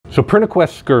So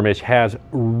PrintAQuest Skirmish has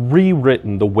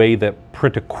rewritten the way that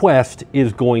PrintAQuest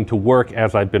is going to work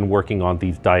as I've been working on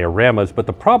these dioramas, but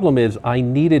the problem is I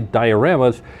needed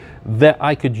dioramas that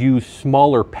I could use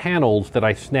smaller panels that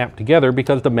I snap together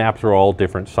because the maps are all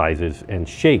different sizes and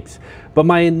shapes. But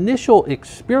my initial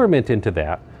experiment into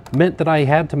that meant that I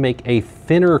had to make a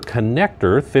thinner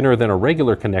connector, thinner than a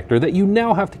regular connector, that you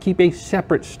now have to keep a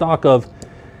separate stock of,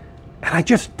 and I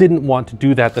just didn't want to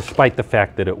do that despite the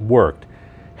fact that it worked.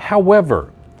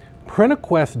 However,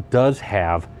 PrintAQuest does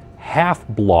have half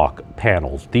block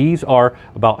panels. These are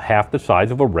about half the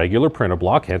size of a regular printer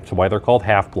block, hence why they're called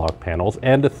half block panels.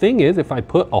 And the thing is, if I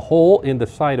put a hole in the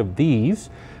side of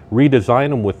these, redesign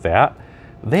them with that,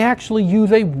 they actually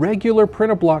use a regular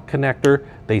printer block connector.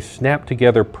 They snap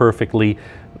together perfectly.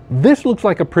 This looks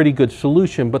like a pretty good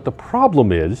solution, but the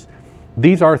problem is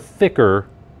these are thicker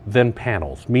than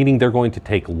panels, meaning they're going to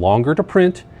take longer to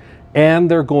print and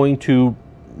they're going to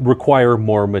require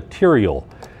more material.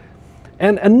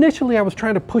 And initially I was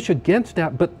trying to push against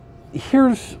that, but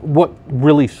here's what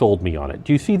really sold me on it.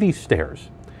 Do you see these stairs?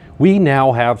 We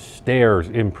now have stairs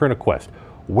in PrintAQuest.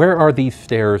 Where are these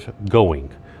stairs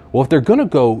going? Well, if they're going to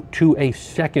go to a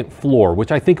second floor,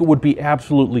 which I think it would be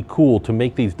absolutely cool to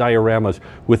make these dioramas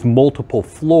with multiple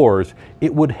floors,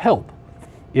 it would help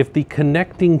if the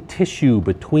connecting tissue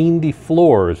between the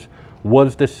floors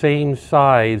was the same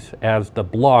size as the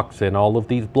blocks, and all of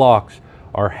these blocks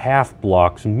are half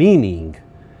blocks, meaning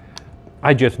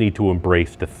I just need to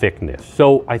embrace the thickness.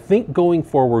 So I think going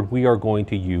forward we are going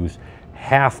to use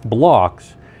half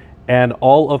blocks, and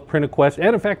all of PrintAQuest,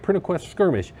 and in fact PrintAQuest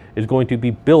Skirmish, is going to be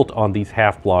built on these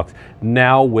half blocks,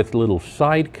 now with little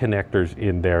side connectors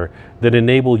in there that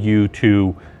enable you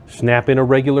to snap in a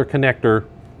regular connector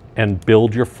and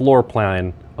build your floor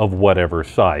plan of whatever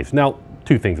size. Now,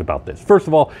 two things about this. First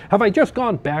of all, have I just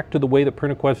gone back to the way that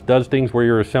PrintAQuest does things where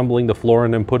you're assembling the floor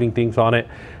and then putting things on it?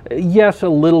 Yes, a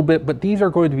little bit, but these are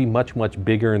going to be much, much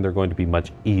bigger and they're going to be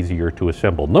much easier to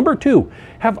assemble. Number two,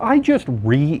 have I just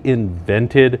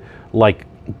reinvented like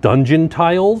dungeon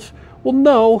tiles? Well,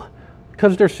 no,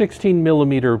 because they're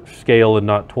 16mm scale and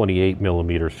not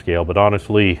 28mm scale, but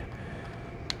honestly,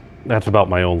 that's about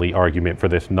my only argument for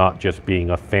this not just being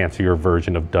a fancier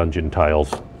version of dungeon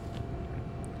tiles.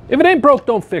 If it ain't broke,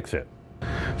 don't fix it.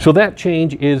 So that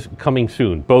change is coming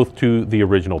soon, both to the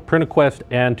original PrintAQuest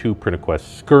and to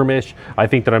PrintAQuest Skirmish. I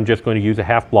think that I'm just going to use a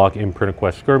half block in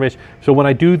PrintAQuest Skirmish. So when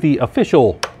I do the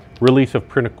official release of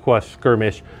PrintAQuest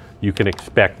Skirmish, you can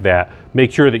expect that.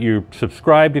 Make sure that you're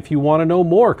subscribed if you want to know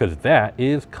more, because that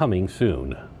is coming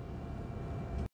soon.